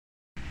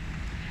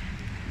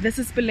This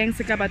is Beleng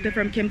Sekabate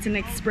from Kempton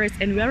Express,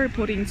 and we are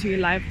reporting to you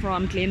live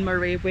from Glen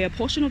Marais, where a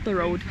portion of the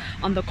road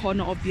on the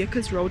corner of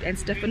Vickers Road and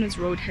Stephanus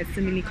Road has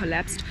seemingly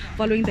collapsed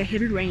following the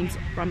heavy rains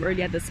from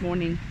earlier this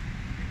morning.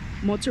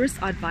 Motorists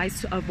are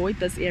advised to avoid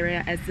this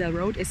area as the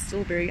road is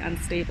still very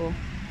unstable.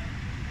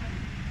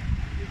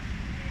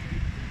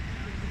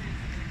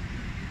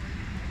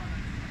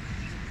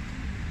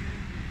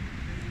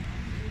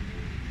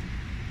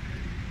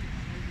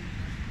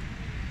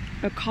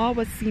 A car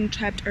was seen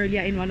trapped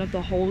earlier in one of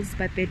the holes,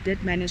 but they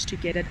did manage to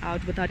get it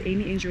out without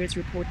any injuries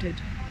reported.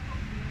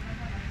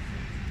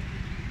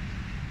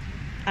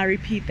 I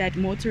repeat that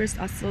motorists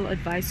are still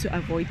advised to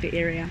avoid the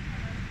area.